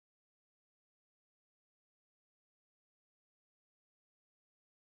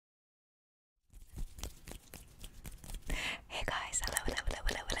Hey guys, hello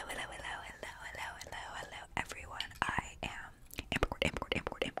everyone. I am Amber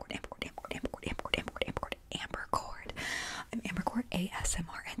Cord. I'm Amber Cord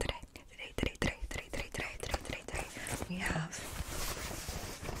ASMR, and today we have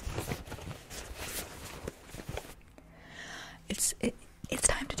it's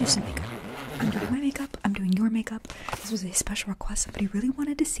time to do some makeup. I'm doing my makeup, I'm doing your makeup. This was a special request. Somebody really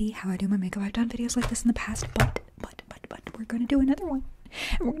wanted to see how I do my makeup. I've done videos like this in the past, but we're gonna do another one.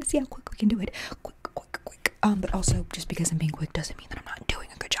 And we're gonna see how quick we can do it. Quick. But also, just because I'm being quick doesn't mean that I'm not doing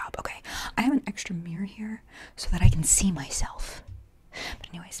a good job, okay? I have an extra mirror here so that I can see myself. But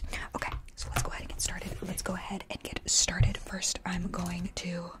anyways, okay, so let's go ahead and get started. First, I'm going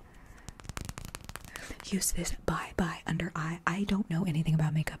to use this Bye Bye Under Eye. I don't know anything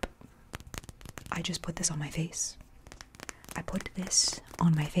about makeup. I just put this on my face. I put this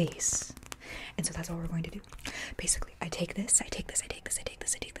on my face. And so that's all we're going to do. Basically, I take this,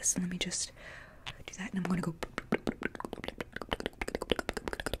 and let me just do that, and I'm going to go,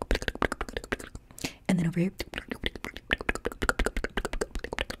 and then over here,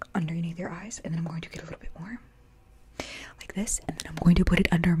 underneath your eyes, and then I'm going to get a little bit more, like this, and then I'm going to put it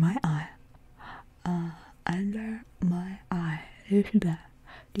under my eye, under my eye. Do you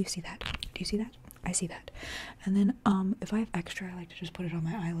see that? I see that. And then, if I have extra, I like to just put it on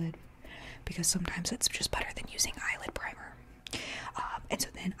my eyelid, because sometimes it's just better than using eyelid primer. And so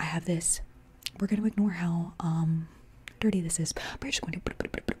then I have this. We're going to ignore how dirty this is, but we're just going to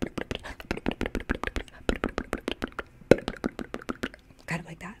kind of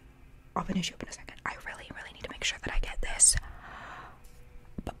like that. I'll finish you up in a second. I really need to make sure that I get this.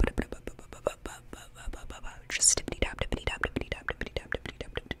 Just tippity tap.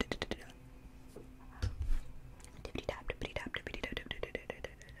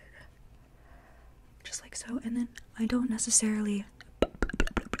 Just like so, and then I don't necessarily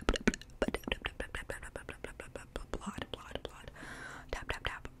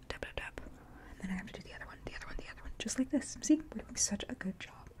tap, and then I have to do the other one, just like this. See, we're doing such a good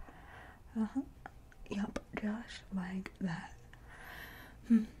job. Yup, just like that.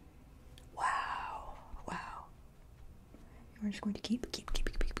 Wow. We're just going to keep,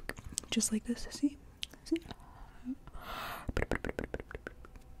 just like this. See.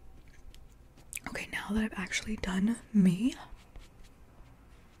 Okay, now that I've actually done me,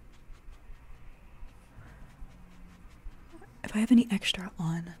 if I have any extra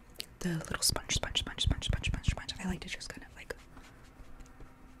on the little sponge, I like to just kind of like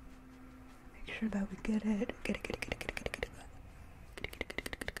make sure that we get it,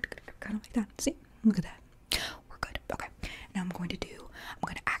 kind of like that. See, look at that. We're good. Okay, now I'm going to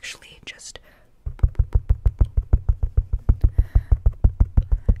actually just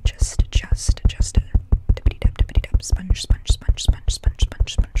tippity tap, sponge.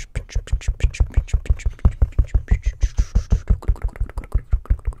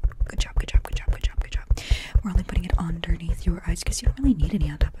 Good job. We're only putting it underneath your eyes because you don't really need any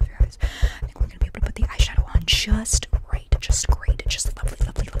on top of your eyes. I think we're gonna be able to put the eyeshadow on just right, just great, just lovely.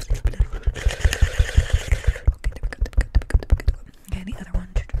 Okay, there we go. Okay, the other one.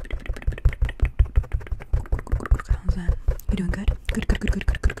 How's that? You doing good? Good.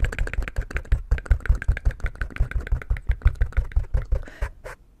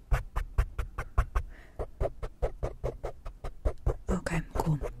 Okay,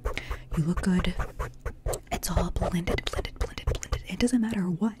 cool. You look good. It's all blended. It doesn't matter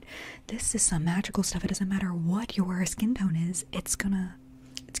what. This is some magical stuff. It doesn't matter what your skin tone is. It's gonna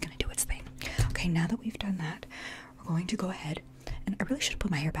do its thing. Okay, now that we've done that, we're going to go ahead, and I really should have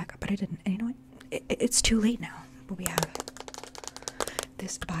put my hair back up, but I didn't. And you know what? It's too late now. But we have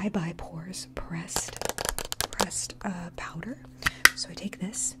this Bye Bye Pores pressed powder. So I take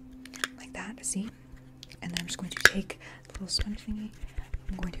this like that. See? And then I'm just going to take the little sponge thingy.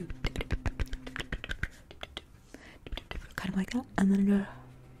 I'm going to kind of like that, and then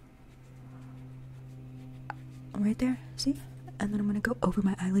right there, see? And then I'm gonna go over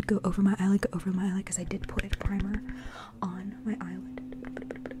my eyelid, because I did put a primer on my eyelid,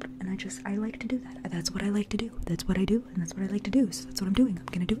 and I like to do that. That's what I like to do. That's what I do, and that's what I like to do. So that's what I'm doing. I'm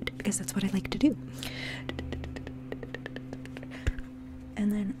gonna do it because that's what I like to do.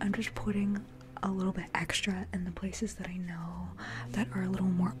 And then I'm just putting a little bit extra in the places that I know that are a little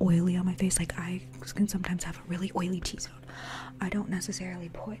more oily on my face. Like, I can sometimes have a really oily T-zone. I don't necessarily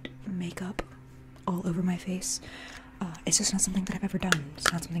put makeup all over my face. It's just not something that I've ever done.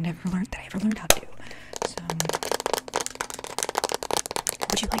 It's not something that I ever learned how to do. So,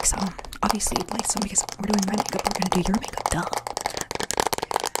 would you like some? Obviously you'd like some because we're doing my makeup. We're gonna do your makeup, duh.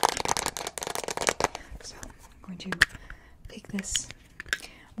 So I'm going to take this.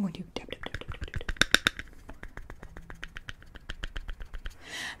 I'm going to dab, dab, dab, dab, dab, dab.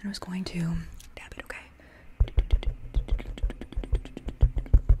 And I was going to dab it, okay?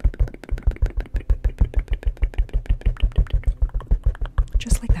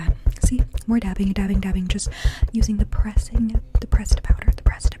 Just like that. See? More dabbing, dabbing, dabbing. Just using the pressed powder. The pressed powder.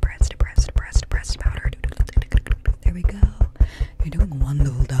 There we go. You're doing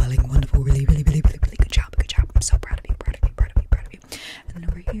wonderful, darling. Wonderful. Really, really, really, really, really good job. Good job. I'm so proud of you. Proud of you. Proud of you. Proud of you. And then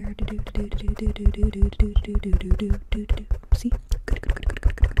over here. See? Good, good, good, good, good, good, good, good, good, good, good.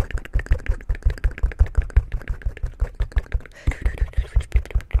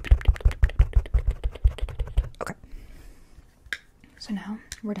 Okay. So now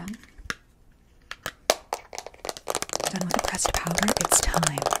we're done. Done with the pressed powder. It's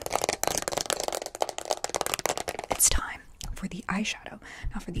time. It's time for the eyeshadow.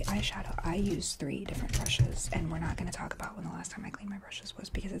 Now for the eyeshadow, I use 3 different brushes, and we're not going to talk about when the last time I cleaned my brushes was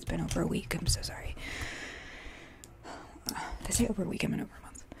because it's been over a week. I'm so sorry. They say over a week, I meant over a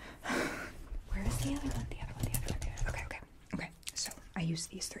month. Where is the other one? The other one. Okay. So I use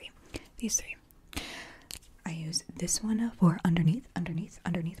these three. I use this one for underneath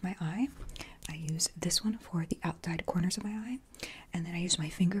my eye. I use this one for the outside corners of my eye, and then I use my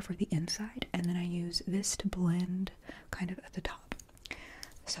finger for the inside, and then I use this to blend kind of at the top.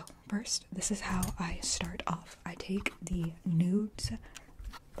 So first, this is how I start off. I take the nudes,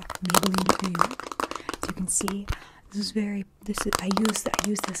 Maybelline Nude. As you can see, I use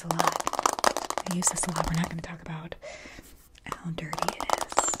this a lot. We're not going to talk about how dirty it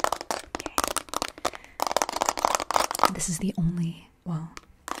is. Okay. This is the only, well,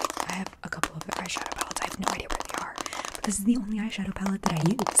 I have a couple of eyeshadow palettes. I have no idea where they are, but this is the only eyeshadow palette that I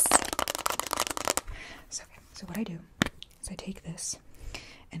use. So what I do is I take this,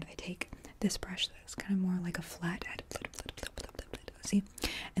 and I take this brush that's kind of more like a flat head, see?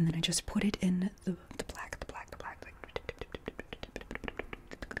 And then I just put it in the black.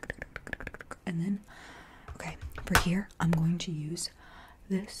 And then, okay, for here, I'm going to use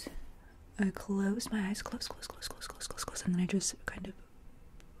this. I close my eyes, close, and then I just kind of,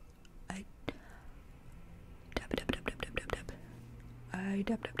 I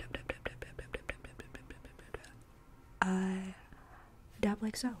dab. I dab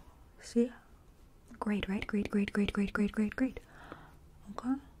like so. See? Great, right? Great.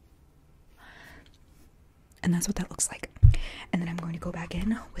 Okay. And that's what that looks like. And then I'm going to go back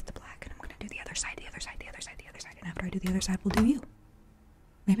in with the black, and I'm going to do the other side. And after I do the other side, we'll do you.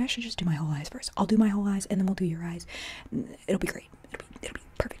 Maybe I should just do my whole eyes first. I'll do my whole eyes, and then we'll do your eyes. It'll be great. It'll be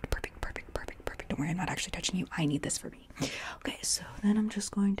perfect. Don't worry, I'm not actually touching you. I need this for me. Okay, so then I'm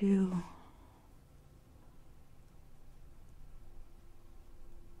just going to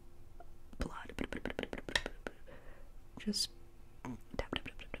just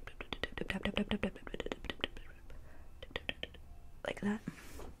like that.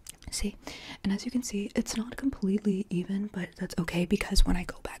 See? And as you can see, it's not completely even, but that's okay, because when I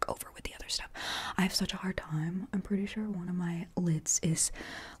go back over with the other stuff, I have such a hard time. I'm pretty sure one of my eyelids is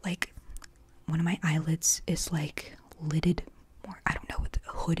like lidded more. I don't know, what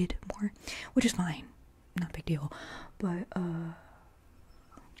hooded more, which is fine, not a big deal. But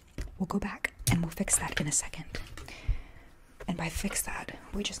we'll go back and we'll fix that in a second. And by fix that,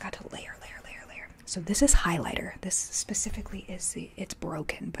 we just got to layer. So this is highlighter. This specifically is it's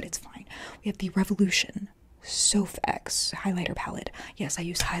broken, but it's fine. We have the Revolution Soph X highlighter palette. Yes, I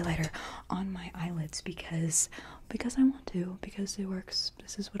use highlighter on my eyelids because I want to, because it works.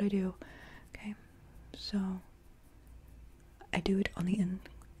 This is what I do. Okay, so I do it on the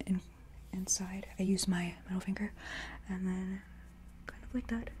inside. I use my middle finger, and then kind of like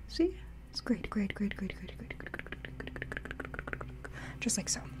that. See, it's great. Just like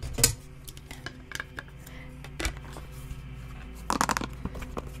so.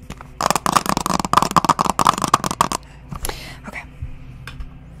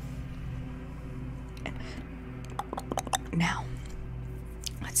 Now,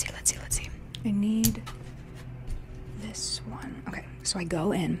 let's see. I need this one. Okay, so I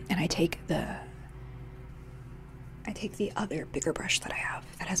go in and I take the other bigger brush that I have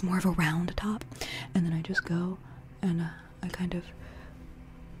that has more of a round top, and then I just go and I kind of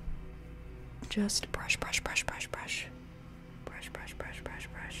just brush. And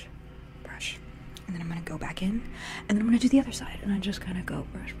then I'm gonna go back in, and then I'm gonna do the other side, and I just kind of go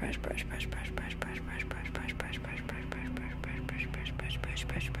brush,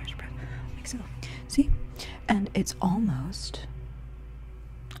 like so. See? And it's almost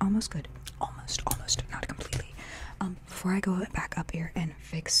good. Almost, not completely. Before I go back up here and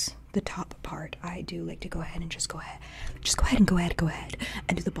fix the top part, I do like to go ahead and just go ahead and do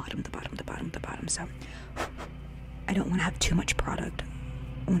the bottom. So I don't want to have too much product.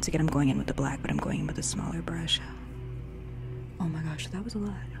 Once again, I'm going in with the black, but I'm going in with a smaller brush. Oh my gosh, that was a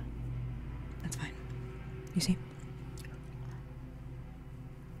lot. That's fine. You see?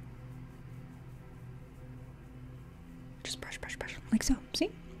 Just brush, like so. See?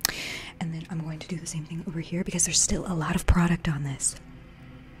 And then I'm going to do the same thing over here because there's still a lot of product on this.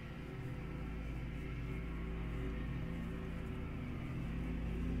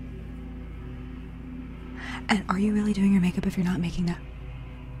 And are you really doing your makeup if you're not making that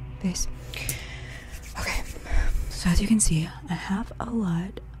face? Okay, so as you can see, I have a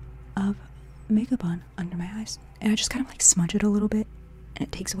lot of makeup on under my eyes, and I just kind of like smudge it a little bit, and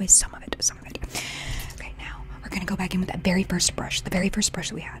it takes away some of it. Okay, now we're gonna go back in with that very first brush, that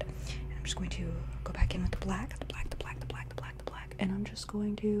we had. And I'm just going to go back in with the black, and I'm just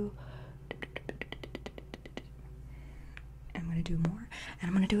going to. I'm gonna do more, and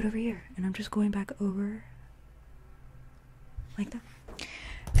I'm gonna do it over here, and I'm just going back over. Like that.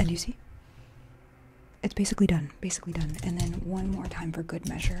 And you see? It's basically done. And then one more time for good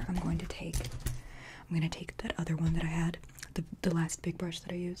measure, I'm going to take that other one that I had, the last big brush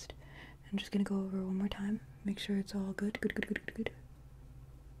that I used. I'm just gonna go over one more time. Make sure it's all good.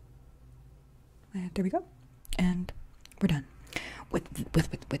 And there we go. And we're done with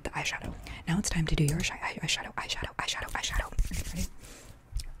the eyeshadow. Now it's time to do your eyeshadow. Ready?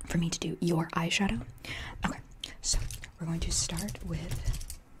 For me to do your eyeshadow? Okay, so we're going to start with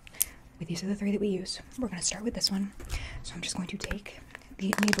these are the 3 that we use. We're going to start with this one. So I'm just going to take the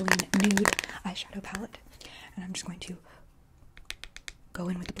Maybelline Nude eyeshadow palette, and I'm just going to go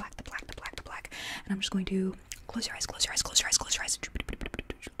in with the black, and I'm just going to close your eyes.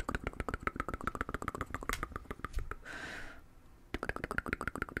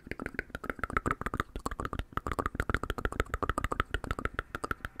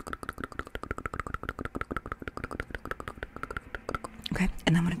 Okay,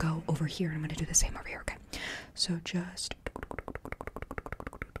 and I'm gonna go over here and I'm gonna do the same over here, okay? So just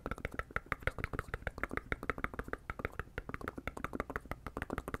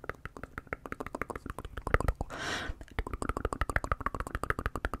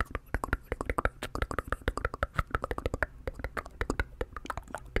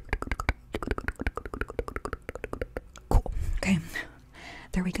cool. Okay,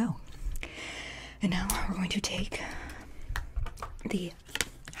 there we go. And now we're going to take the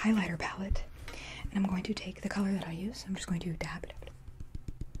highlighter palette, and I'm going to take the color that I use. I'm just going to dab it.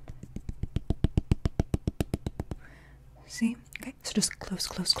 See? Okay, so just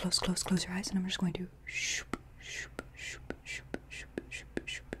close your eyes, and I'm just going to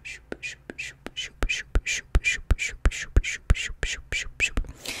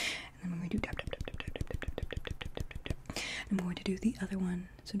and then I'm going to dab. I'm going to do the other one,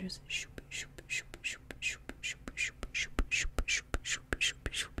 so just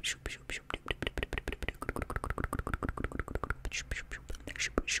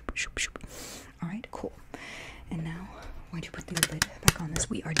Alright, cool. And now I'm going to put the lid back on this.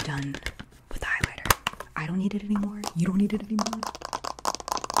 We are done with the highlighter. I don't need it anymore. You don't need it anymore.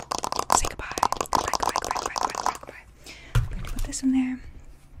 Say goodbye. Goodbye. I'm going to put this in there.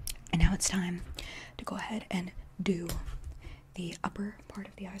 And now it's time to go ahead and do the upper part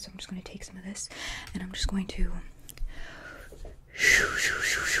of the eye. So I'm just going to take some of this, and I'm just going to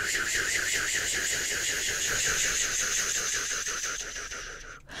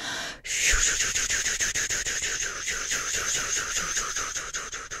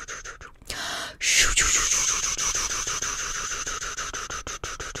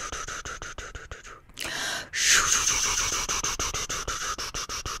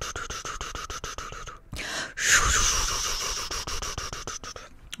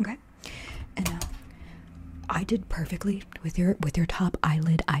okay, and now I did perfectly with your top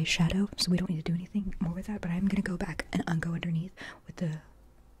eyelid eyeshadow, so we don't need to do anything more with that. But I'm gonna go back and go underneath with the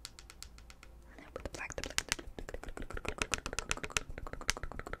black.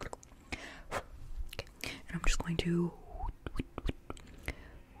 Okay, and I'm just going to.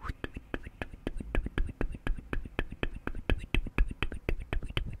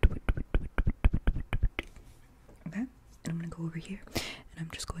 Okay, and I'm gonna go over here, and I'm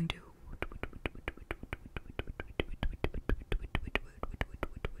just going to.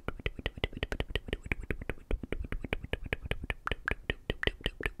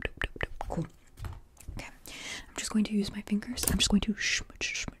 Cool. Okay, I'm just going to use my fingers. I'm just going to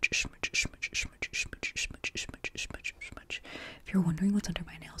smudge. If you're wondering what's under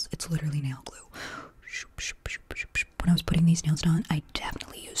my nails, it's literally nail glue. When I was putting these nails on, I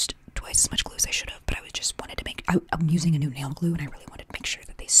definitely used place as much glue as I should have, but I was just wanted to make, I'm using a new nail glue and I really wanted to make sure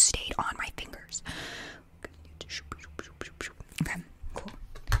that they stayed on my fingers. Okay, cool.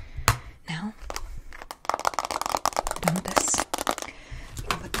 Now, we're done with this. We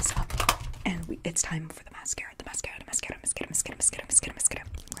can put this up and it's time for the mascara.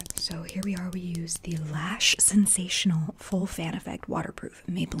 So here we are. We use the Lash Sensational Full Fan Effect Waterproof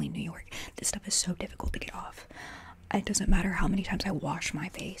Maybelline New York. This stuff is so difficult to get off. It doesn't matter how many times I wash my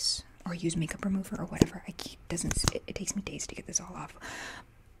face or use makeup remover or whatever. It takes me days to get this all off.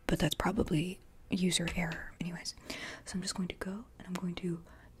 But that's probably user error. Anyways, so I'm just going to go and I'm going to.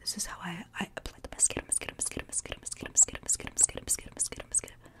 This is how I apply the mascara.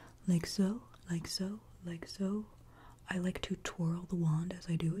 Like so, like so, like so. I like to twirl the wand as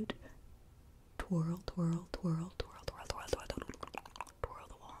I do it. Twirl, twirl, twirl, twirl, twirl, twirl, twirl, twirl, twirl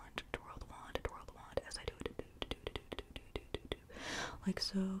the wand, twirl the wand, twirl the wand as I do it. Like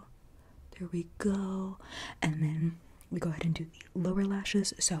so. There we go. And then we go ahead and do the lower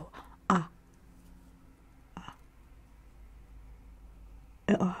lashes. So,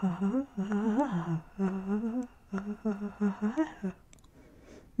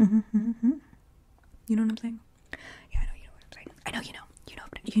 You know what I'm saying? Yeah, I know you know what I'm saying. I know you know. You know.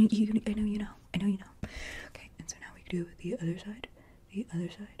 I know you know. I know you know. Okay, and so now we do the other side. The other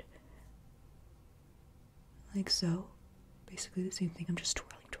side. Like so. Basically the same thing. I'm just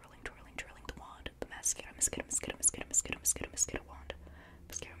twirling the wand. The mascara wand.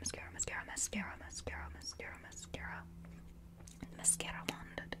 Mascara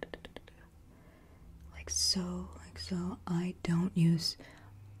wand. Like so. I don't use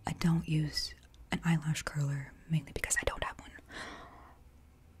an eyelash curler, mainly because I don't have one.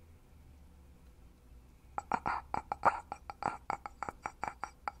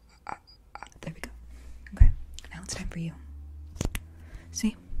 There we go. Okay, now it's time for you.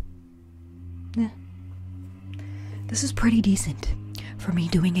 See? Yeah. This is pretty decent for me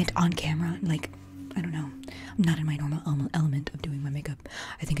doing it on camera. Like, I don't know. I'm not in my normal element of doing my makeup.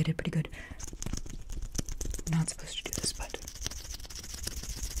 I think I did pretty good. I'm not supposed to do this, but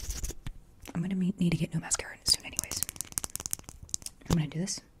I'm gonna need to get new mascara soon anyways. I'm gonna do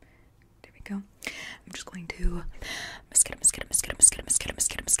this. There we go. I'm just going to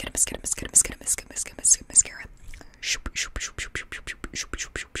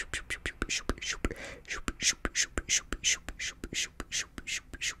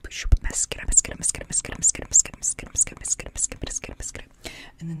mascara.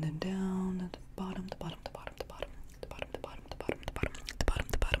 And then down at the bottom,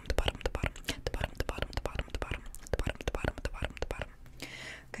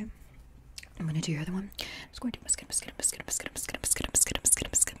 Okay, I'm gonna do your other one. I'm just going to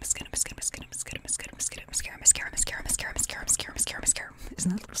Isn't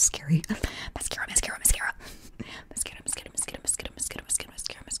that a little scary?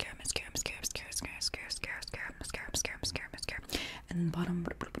 Mascara. And then bottom.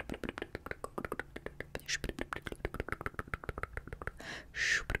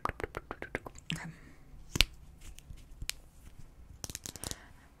 Okay.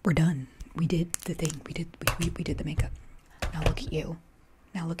 We're done. We did the thing. We did the makeup. Now look at you.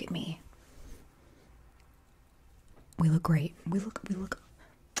 Now look at me. We look great. We look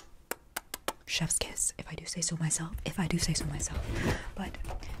chef's kiss, if I do say so myself. But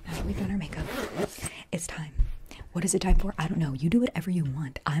now that we've done our makeup, it's time. What is it time for? I don't know. You do whatever you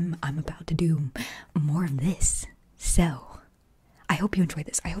want. I'm about to do more of this. So I hope you enjoyed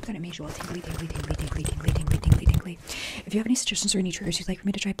this. I hope that it made you all tingly. If you have any suggestions or any triggers you'd like for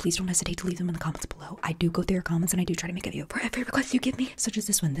me to try, please don't hesitate to leave them in the comments below. I do go through your comments and I do try to make a video for every request you give me, such as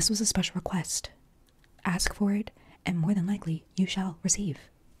this one. This was a special request. Ask for it, and more than likely, you shall receive.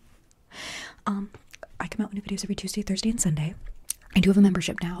 I come out with new videos every Tuesday, Thursday, and Sunday. I do have a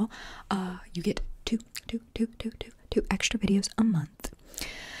membership now. You get two extra videos a month.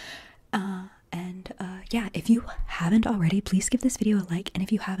 Yeah, if you haven't already, please give this video a like, and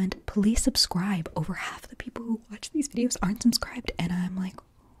if you haven't, please subscribe. Over half the people who watch these videos aren't subscribed, and I'm like,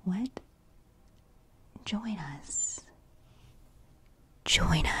 what? Join us.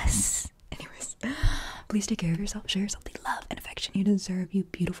 Anyways, please take care of yourself, show yourself the love and affection you deserve, you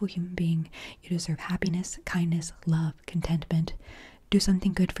beautiful human being. You deserve happiness, kindness, love, contentment. Do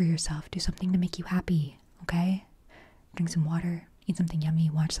something good for yourself. Do something to make you happy, okay? Drink some water, eat something yummy,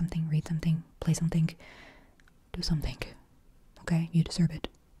 watch something, read something, play something. Do something, okay? You deserve it.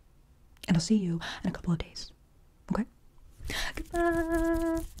 And I'll see you in a couple of days, okay?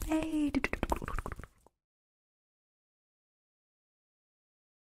 Goodbye. Hey.